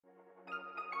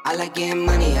I like getting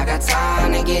money, I got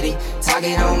time to get it.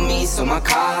 Target on me, so my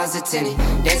car's a tinted.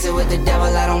 Dancing with the devil,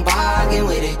 I don't bargain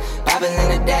with it. Bobbing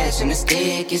in the dash, and the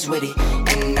stick is with it.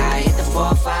 And I hit the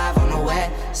 4-5 on the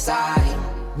west side.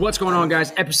 What's going on,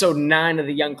 guys? Episode 9 of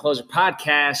the Young Closer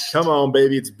Podcast. Come on,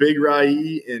 baby. It's Big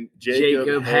Rai and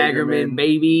Jacob Hagerman,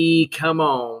 baby. Come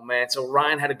on, man. So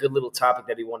Ryan had a good little topic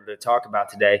that he wanted to talk about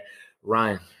today.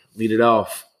 Ryan, lead it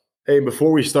off. Hey,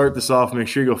 before we start this off, make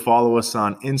sure you go follow us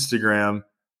on Instagram.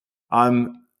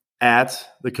 I'm at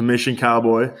the Commission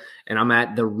Cowboy. And I'm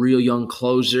at the Real Young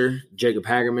Closer, Jacob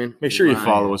Hagerman. Make sure you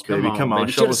follow us, baby. Come on.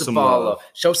 Baby. Show us some love.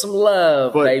 Show some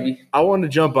love, but baby. I wanted to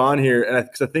jump on here, and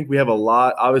because I think we have a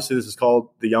lot. Obviously, this is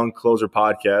called the Young Closer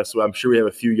Podcast, so I'm sure we have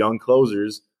a few young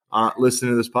closers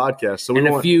listening to this podcast. So and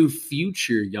a few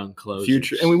future young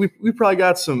closers. And we probably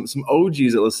got some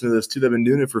OGs that listen to this, too. They've been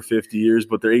doing it for 50 years,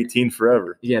 but they're 18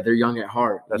 forever. Yeah, they're young at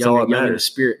heart. That's all that matters. Young in the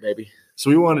spirit, baby. So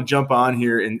we want to jump on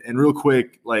here and real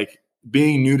quick, like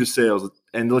being new to sales,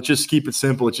 and let's just keep it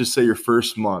simple. Let's just say your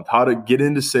first month. How to get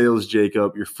into sales,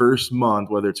 Jacob, your first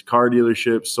month, whether it's a car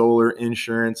dealership, solar,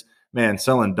 insurance, man,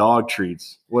 selling dog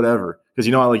treats, whatever. Because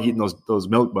you know I like eating those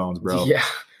milk bones, bro. Yeah.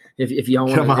 If y'all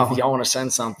want to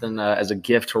send something as a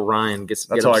gift to Ryan,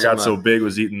 that's how I got so big,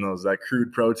 was eating that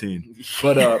crude protein.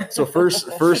 But so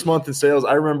first month in sales,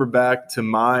 I remember back to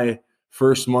my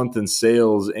first month in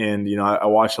sales, and I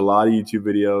watched a lot of YouTube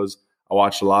videos. I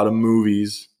watched a lot of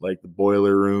movies like The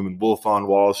Boiler Room and Wolf on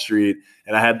Wall Street,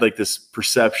 and I had like this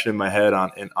perception in my head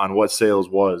on what sales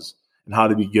was and how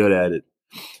to be good at it.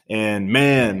 And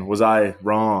man, was I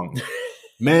wrong.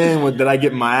 Man, did I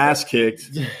get my ass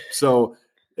kicked. So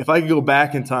if I could go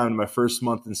back in time to my first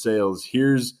month in sales,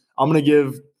 I'm going to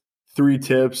give 3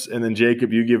 tips, and then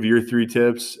Jacob, you give your 3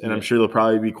 tips, and I'm sure they'll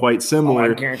probably be quite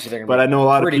similar. I guarantee they're but I know a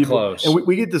lot of people, close. And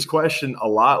we get this question a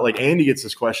lot. Like Andy gets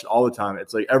this question all the time.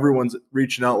 It's like everyone's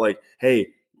reaching out, like, "Hey,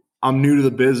 I'm new to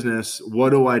the business.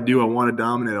 What do? I want to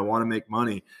dominate. I want to make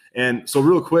money." And so,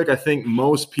 real quick, I think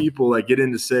most people that get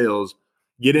into sales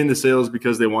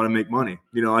because they want to make money.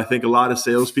 I think a lot of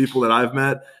salespeople that I've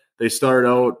met, they start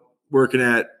out working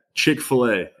at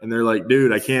Chick-fil-A, and they're like,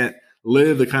 "Dude, I can't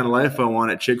live the kind of life I want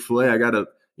at Chick-fil-A. I got to,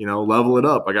 level it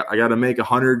up. I got to make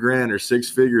 $100,000 or 6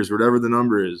 figures, whatever the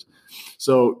number is."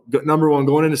 So number one,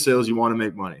 going into sales, you want to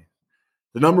make money.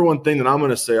 The number one thing that I'm going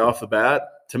to say off the bat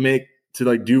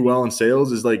to do well in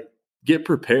sales is like, get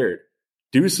prepared,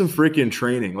 do some freaking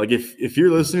training. Like if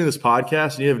you're listening to this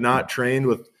podcast and you have not trained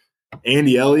with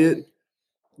Andy Elliott,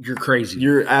 you're crazy.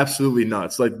 You're absolutely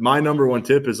nuts. Like my number one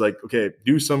tip is like, okay,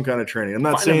 do some kind of training. I'm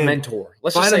not saying a mentor.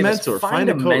 Find a mentor. Find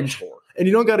a coach. Mentor. And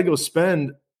you don't got to go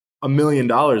spend $1 million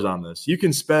on this. You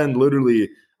can spend literally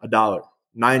 $1,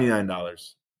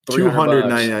 $99,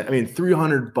 $299. I mean,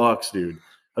 $300, dude.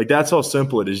 Like that's how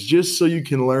simple it is. Just so you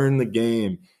can learn the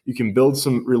game, you can build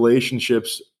some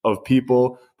relationships of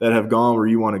people that have gone where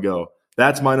you want to go.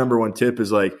 That's my number one tip.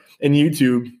 Is like, and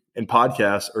YouTube and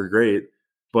podcasts are great.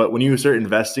 But when you start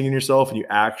investing in yourself and you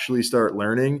actually start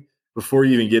learning before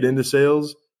you even get into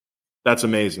sales, that's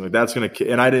amazing. Like that's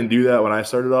and I didn't do that when I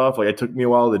started off. Like it took me a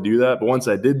while to do that. But once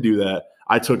I did do that,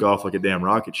 I took off like a damn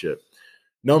rocket ship.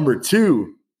 Number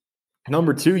two,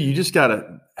 you just got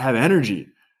to have energy.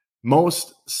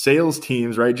 Most sales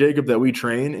teams, right, Jacob, that we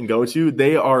train and go to,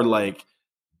 they are like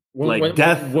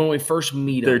death. When we first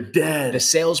meet they're them, dead. The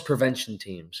sales prevention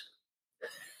teams.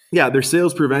 Yeah, they're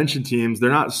sales prevention teams. They're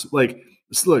not like,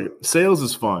 look, sales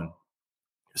is fun.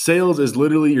 Sales is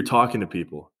literally you're talking to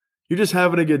people. You're just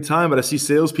having a good time. But I see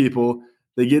salespeople,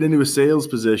 they get into a sales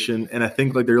position, and I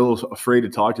think like they're a little afraid to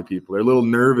talk to people. They're a little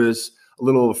nervous, a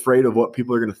little afraid of what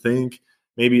people are going to think,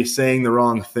 maybe saying the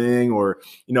wrong thing. Or,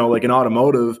 like in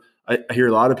automotive, I hear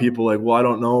a lot of people like, well, I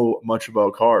don't know much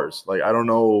about cars. Like, I don't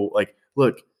know. Like,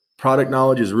 look, product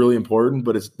knowledge is really important,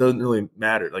 but it doesn't really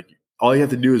matter. Like, all you have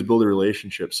to do is build a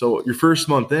relationship. So your first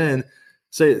month in,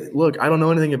 say, look, I don't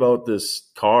know anything about this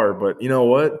car, but you know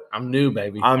what? I'm new,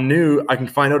 baby. I'm new. I can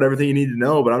find out everything you need to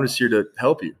know, but I'm just here to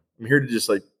help you. I'm here to just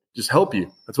help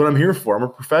you. That's what I'm here for. I'm a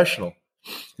professional.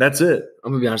 That's it.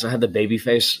 I'm gonna be honest. I had the baby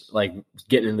face, like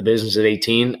getting in the business at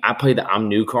 18. I played the I'm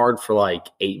new card for like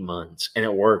 8 months, and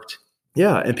it worked.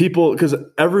 Yeah, and people, because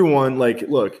everyone, like,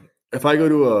 look, if I go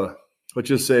to let's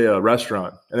just say a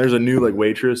restaurant, and there's a new like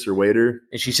waitress or waiter,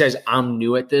 and she says, "I'm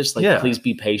new at this. Like, please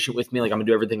be patient with me. Like, I'm gonna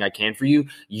do everything I can for you."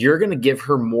 You're gonna give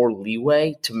her more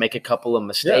leeway to make a couple of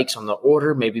mistakes on the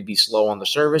order, maybe be slow on the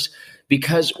service,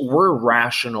 because we're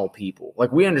rational people.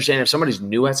 Like, we understand if somebody's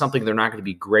new at something, they're not going to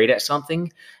be great at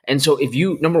something. And so, if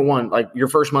you, number one, like your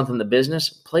first month in the business,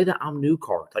 play the I'm new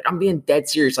card. Like, I'm being dead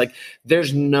serious. Like,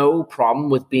 there's no problem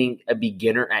with being a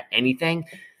beginner at anything.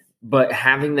 but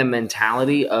having the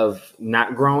mentality of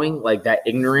not growing, like that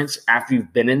ignorance after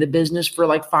you've been in the business for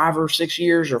like 5 or 6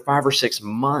 years or 5 or 6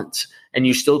 months, and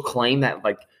you still claim that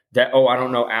like that, oh, I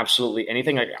don't know absolutely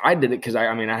anything. Like I did it because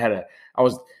I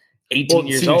was 18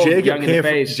 years old, young in the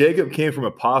face. Jacob came from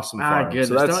a possum farm. Goodness.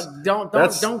 So don't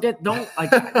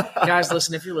like guys,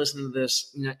 listen, if you're listening to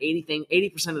this,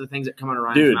 80% of the things that come out of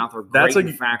Ryan's mouth are great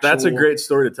and factual. That's a great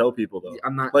story to tell people though.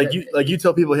 I'm not you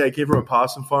tell people, hey, I came from a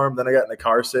possum farm, then I got into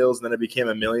car sales, and then I became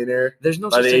a millionaire. There's no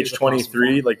by the age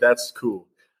 23. Like that's cool.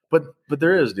 But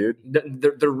there is, dude.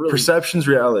 They're really, perception's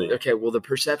reality. Okay, well, the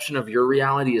perception of your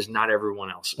reality is not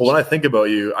everyone else's. Well, when I think about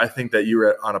you, I think that you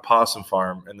were on a possum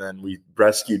farm, and then we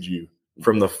rescued you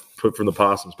from the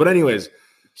possums. But anyways,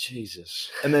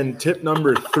 Jesus. And then tip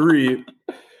number 3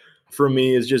 for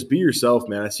me is just be yourself,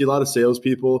 man. I see a lot of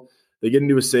salespeople. They get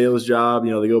into a sales job.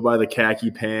 They go buy the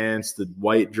khaki pants, the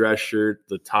white dress shirt,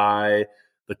 the tie,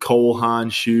 the Cole Haan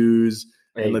shoes,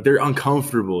 and like they're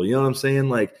uncomfortable. You know what I'm saying?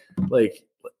 Like.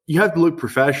 You have to look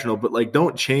professional, but like,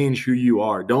 don't change who you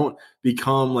are. Don't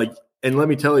become like, and let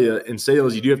me tell you, in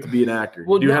sales, you do have to be an actor.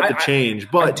 You do have to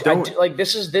change, but don't like,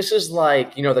 this is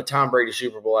like, the Tom Brady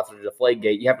Super Bowl after the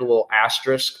Deflategate, you have a little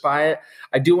asterisk by it.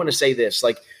 I do want to say this,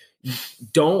 like,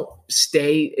 don't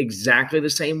stay exactly the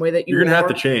same way that you're going to have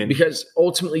to change, because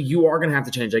ultimately you are going to have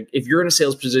to change. Like if you're in a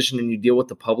sales position and you deal with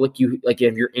the public,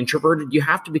 if you're introverted, you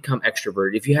have to become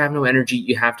extroverted. If you have no energy,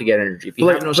 you have to get energy. If you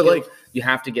have no skill, you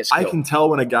have to get skill. I can tell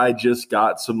when a guy just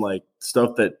got some like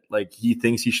stuff that like he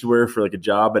thinks he should wear for like a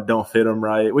job but don't fit him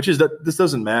right, which is that this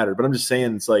doesn't matter. But I'm just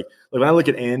saying, it's like when I look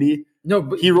at Andy,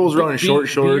 but he rolls around in short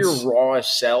shorts. Be your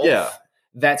rawest self. Yeah.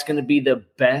 That's going to be the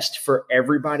best for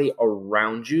everybody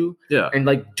around you. Yeah. And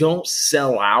like, don't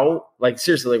sell out. Like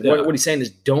seriously, like what he's saying is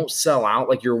don't sell out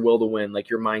like your will to win, like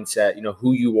your mindset,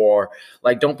 who you are.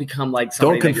 Like don't become like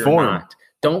somebody that you're not.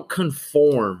 Don't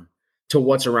conform to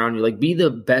what's around you. Like be the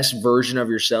best version of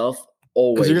yourself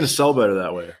always. Because you're going to sell better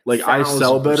that way. Like 1,000%. I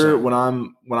sell better when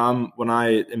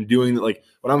I am doing like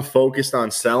when I'm focused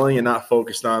on selling and not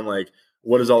focused on like,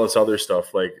 what is all this other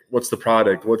stuff? Like, what's the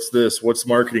product? What's this? What's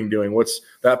marketing doing? What's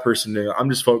that person doing?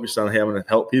 I'm just focused on, hey, I'm going to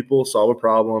help people, solve a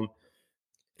problem,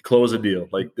 close a deal.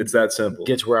 Like, it's that simple.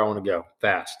 Get to where I want to go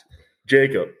fast.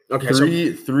 Jacob.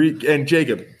 Okay. Three. And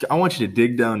Jacob, I want you to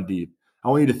dig down deep. I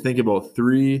want you to think about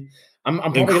 3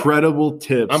 incredible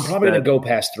tips. I'm probably going to go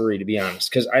past 3, to be honest,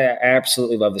 because I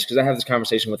absolutely love this, because I have this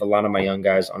conversation with a lot of my young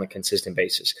guys on a consistent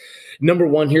basis. Number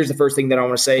 1, here's the first thing that I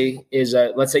want to say is,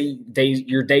 let's say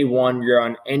you're day 1, you're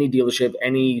on any dealership,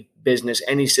 any business,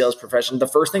 any sales profession. The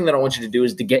first thing that I want you to do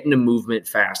is to get into movement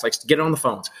fast. Like get on the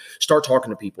phones, start talking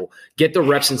to people, get the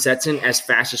reps and sets in as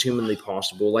fast as humanly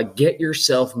possible. Like get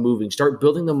yourself moving, start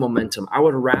building the momentum. I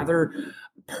would rather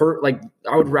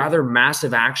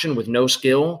massive action with no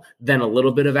skill than a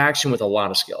little bit of action with a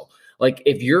lot of skill. Like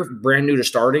if you're brand new to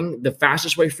starting, the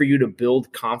fastest way for you to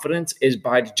build confidence is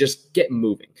by just get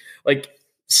moving. Like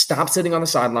stop sitting on the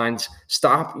sidelines,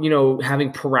 stop,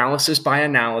 having paralysis by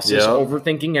analysis,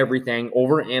 overthinking everything,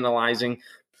 overanalyzing,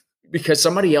 because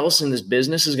somebody else in this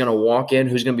business is going to walk in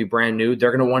who's going to be brand new.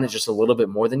 They're going to want it just a little bit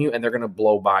more than you, and they're going to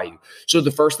blow by you. So the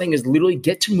first thing is literally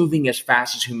get to moving as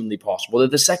fast as humanly possible.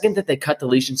 The second that they cut the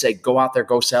leash and say, go out there,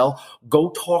 go sell,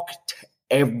 go talk to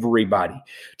everybody.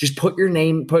 Just put your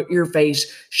name, put your face,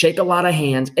 shake a lot of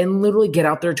hands, and literally get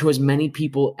out there to as many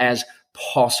people as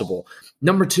possible.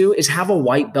 Number 2 is have a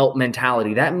white belt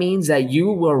mentality. That means that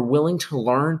you are willing to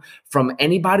learn from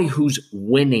anybody who's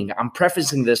winning. I'm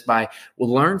prefacing this by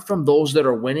learn from those that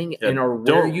are winning and are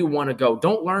where you want to go.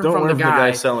 Don't learn from the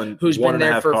guy who's been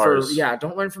there for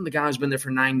don't learn from the guy who's been there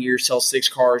for 9 years, sells 6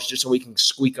 cars just so he can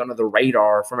squeak under the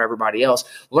radar from everybody else.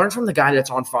 Learn from the guy that's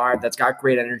on fire, that's got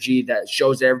great energy, that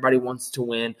shows that everybody wants to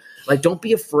win. Like, don't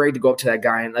be afraid to go up to that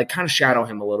guy and like kind of shadow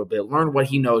him a little bit, learn what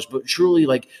he knows. But truly,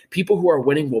 like, people who are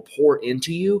winning will pour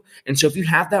into you. And so if you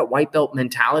have that white belt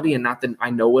mentality and not the I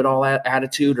know it all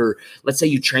attitude, or let's say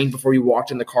you trained before you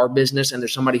walked in the car business and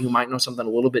there's somebody who might know something a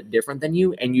little bit different than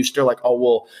you, and you still like, oh,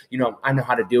 well, I know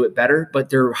how to do it better, but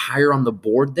they're higher on the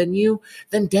board than you,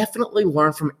 then definitely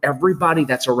learn from everybody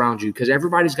that's around you, because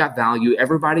everybody's got value.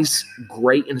 Everybody's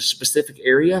great in a specific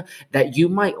area that you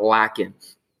might lack in.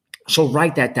 So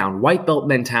write that down, white belt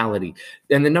mentality.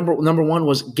 And the number 1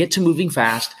 was get to moving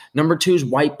fast. Number 2 is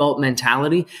white belt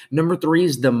mentality. Number 3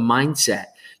 is the mindset.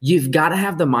 You've got to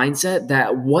have the mindset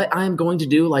that what I'm going to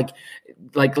do, like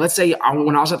let's say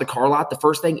when I was at the car lot, the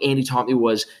first thing Andy taught me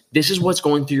was this is what's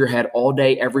going through your head all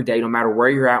day, every day, no matter where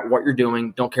you're at, what you're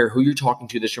doing, don't care who you're talking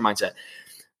to, this is your mindset.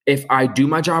 If I do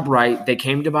my job right, they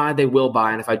came to buy, they will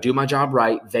buy. And if I do my job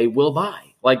right, they will buy.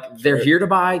 Like they're here to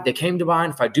buy. They came to buy.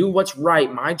 And if I do what's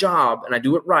right, my job, and I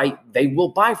do it right, they will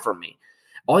buy from me.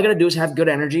 All I got to do is have good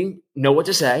energy, know what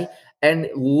to say. And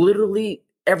literally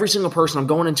every single person I'm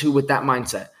going into with that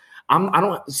mindset.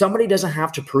 Somebody doesn't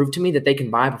have to prove to me that they can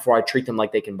buy before I treat them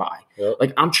like they can buy. Yep.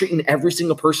 Like I'm treating every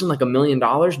single person like $1 million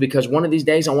because one of these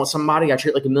days I want somebody I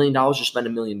treat like $1 million to spend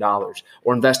 $1 million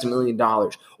or invest $1 million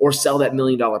or sell that $1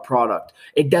 million product.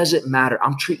 It doesn't matter.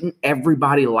 I'm treating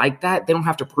everybody like that. They don't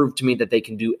have to prove to me that they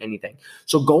can do anything.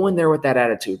 So go in there with that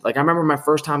attitude. Like I remember my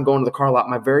first time going to the car lot,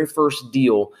 my very first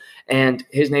deal, and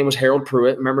his name was Harold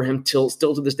Pruitt. Remember him still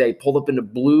to this day. Pulled up in a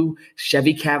blue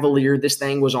Chevy Cavalier. This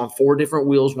thing was on 4 different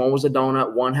wheels. One was a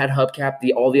donut. One had hubcap.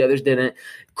 All the others didn't.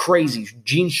 Crazy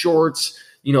jean shorts.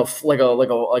 Like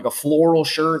a floral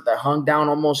shirt that hung down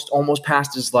almost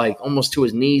past his almost to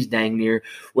his knees, dang near,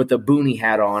 with a boonie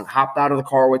hat on. Hopped out of the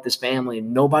car with his family,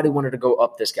 and nobody wanted to go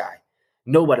up this guy.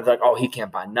 Nobody. Like, oh, he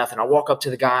can't buy nothing. I walk up to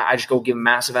the guy. I just go give him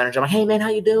massive energy. I'm like, hey, man, how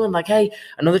you doing? Like, hey,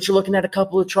 I know that you're looking at a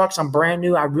couple of trucks. I'm brand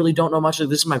new. I really don't know much. Like,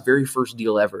 this is my very first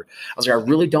deal ever. I was like, I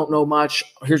really don't know much.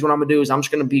 Here's what I'm going to do is I'm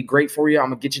just going to be great for you. I'm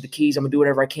going to get you the keys. I'm going to do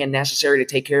whatever I can necessary to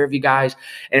take care of you guys.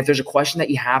 And if there's a question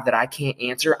that you have that I can't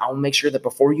answer, I'll make sure that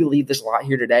before you leave this lot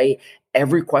here today,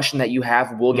 every question that you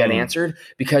have will get answered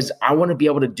because I want to be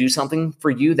able to do something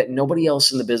for you that nobody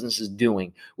else in the business is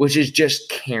doing, which is just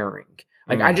caring.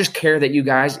 Like, I just care that you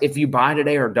guys, if you buy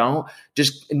today or don't,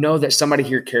 just know that somebody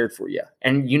here cared for you.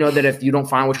 And you know that if you don't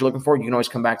find what you're looking for, you can always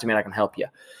come back to me and I can help you.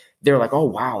 They're like, oh,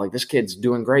 wow, like this kid's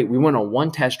doing great. We went on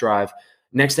one test drive.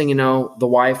 Next thing you know, the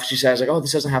wife, she says, like, oh,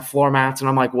 this doesn't have floor mats. And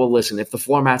I'm like, well, listen, if the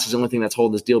floor mats is the only thing that's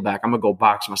holding this deal back, I'm going to go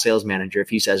box my sales manager if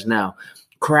he says no.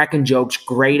 Cracking jokes,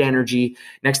 great energy.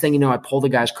 Next thing you know, I pull the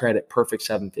guy's credit, perfect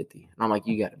 750. And I'm like,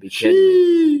 you got to be kidding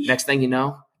me. Next thing you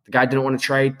know, the guy didn't want to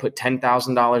trade, put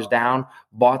 $10,000 down,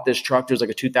 bought this truck. It was like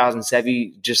a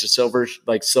 2007, just a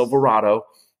Silverado.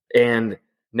 And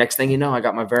next thing you know, I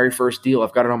got my very first deal.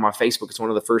 I've got it on my Facebook. It's one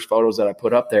of the first photos that I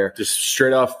put up there. Just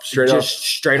straight off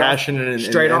passion and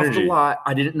straight off energy. The lot.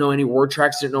 I didn't know any word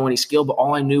tracks, didn't know any skill, but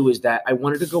all I knew is that I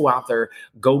wanted to go out there,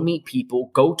 go meet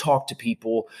people, go talk to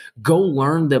people, go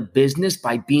learn the business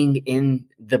by being in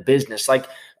the business. Like,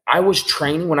 I was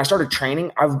training. When I started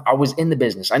training, I was in the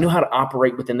business. I knew how to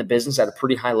operate within the business at a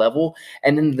pretty high level.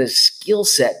 And then the skill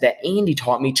set that Andy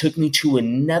taught me took me to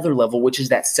another level, which is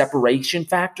that separation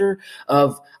factor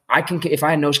of if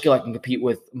I had no skill, I can compete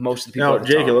with most of the people. Now,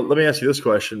 Jacob, let me ask you this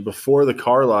question. Before the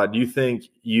car lot, do you think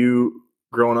you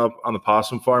growing up on the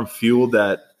possum farm fueled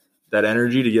that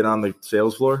energy to get on the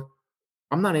sales floor?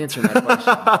 I'm not answering that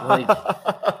question.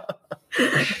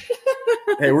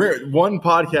 Hey, one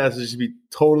podcast is to be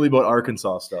totally about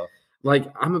Arkansas stuff. Like,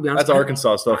 I'm gonna be honest. That's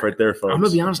Arkansas stuff right there, folks. I'm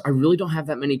gonna be honest. I really don't have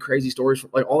that many crazy stories.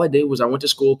 Like, all I did was I went to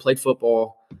school, played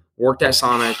football, worked at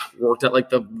Sonic, worked at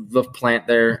like the plant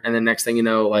there, and then next thing you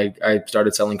know, like I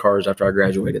started selling cars after I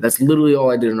graduated. That's literally all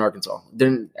I did in Arkansas.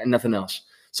 And nothing else.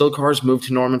 Sold cars, moved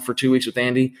to Norman for 2 weeks with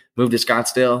Andy, moved to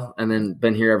Scottsdale, and then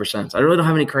been here ever since. I really don't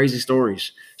have any crazy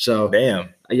stories. So,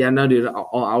 damn. Yeah, no, dude.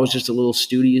 I was just a little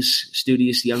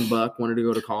studious young buck, wanted to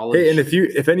go to college. Hey, and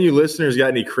if any of you listeners got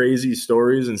any crazy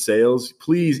stories in sales,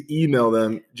 please email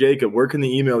them. Jacob, where can they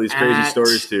email these crazy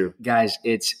stories to? Guys,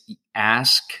 it's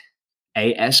ASK,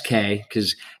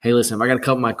 because, hey, listen, if I got a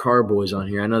couple of my car boys on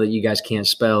here, I know that you guys can't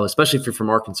spell, especially if you're from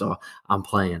Arkansas, I'm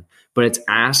playing. But it's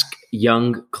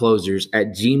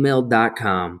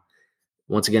askyoungclosers@gmail.com.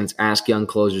 Once again, it's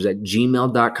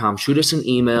askyoungclosers@gmail.com. Shoot us an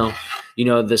email. You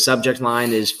know, the subject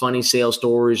line is funny sales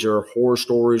stories or horror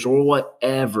stories or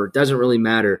whatever. It doesn't really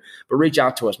matter. But reach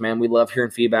out to us, man. We love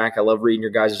hearing feedback. I love reading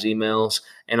your guys' emails.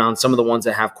 And on some of the ones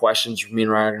that have questions, me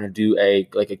and Ryan are going to do a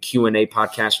Q&A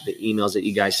podcast with the emails that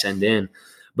you guys send in.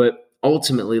 But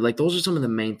ultimately, like, those are some of the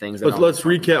main things. Let's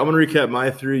recap. I'm going to recap my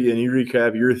 3 and you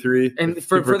recap your 3. And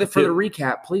for the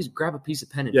recap, please grab a piece of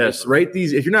pen and paper. Write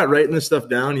these. If you're not writing this stuff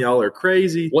down, y'all are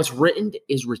crazy. What's written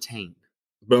is retained.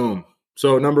 Boom.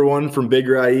 So number 1 from Big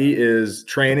Rai is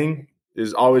training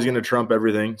is always going to trump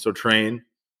everything. So train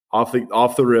off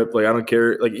the rip. Like, I don't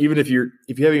care. Like, even if you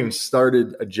haven't even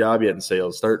started a job yet in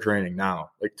sales, start training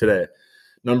now, like today.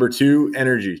 Number 2,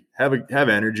 energy. Have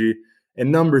energy. And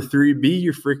number 3, be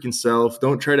your freaking self.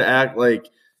 Don't try to act like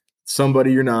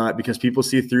somebody you're not, because people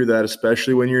see through that,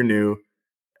 especially when you're new.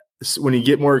 When you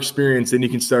get more experience, then you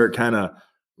can start kind of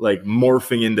like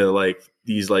morphing into like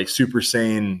these like super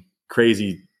sane,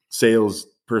 crazy sales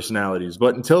personalities.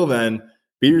 But until then,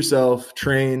 be yourself,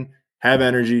 train, have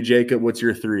energy. Jacob, what's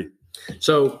your 3?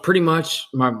 So pretty much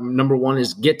my number 1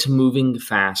 is get to moving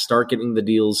fast, start getting the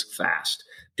deals fast.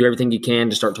 Do everything you can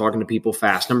to start talking to people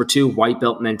fast. Number 2, white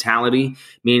belt mentality,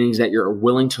 meaning that you're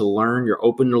willing to learn, you're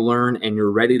open to learn, and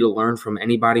you're ready to learn from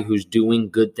anybody who's doing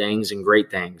good things and great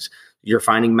things. You're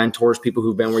finding mentors, people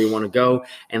who've been where you want to go.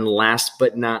 And last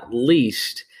but not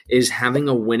least is having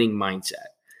a winning mindset.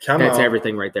 That's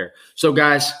everything right there. So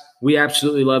guys, we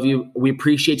absolutely love you. We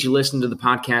appreciate you listening to the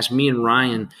podcast. Me and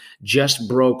Ryan just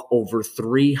broke over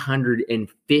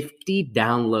 350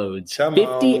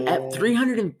 downloads.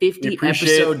 350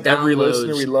 episode downloads. Every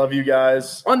listener, we love you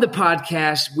guys. On the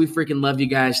podcast, we freaking love you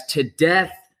guys to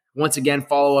death. Once again,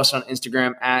 follow us on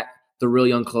Instagram at The Real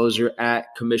Young Closer,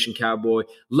 at Commission Cowboy.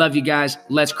 Love you guys.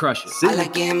 Let's crush it. I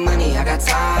like getting money, I got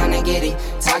time to get it.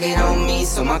 Target on me,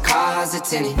 so my car's a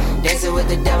tinny. Dancing with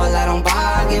the devil, I don't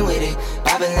bargain with it.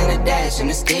 Bobbing in the dash, and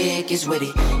the stick is with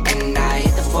it. And I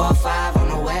hit the 4-5 on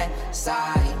the west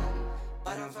side.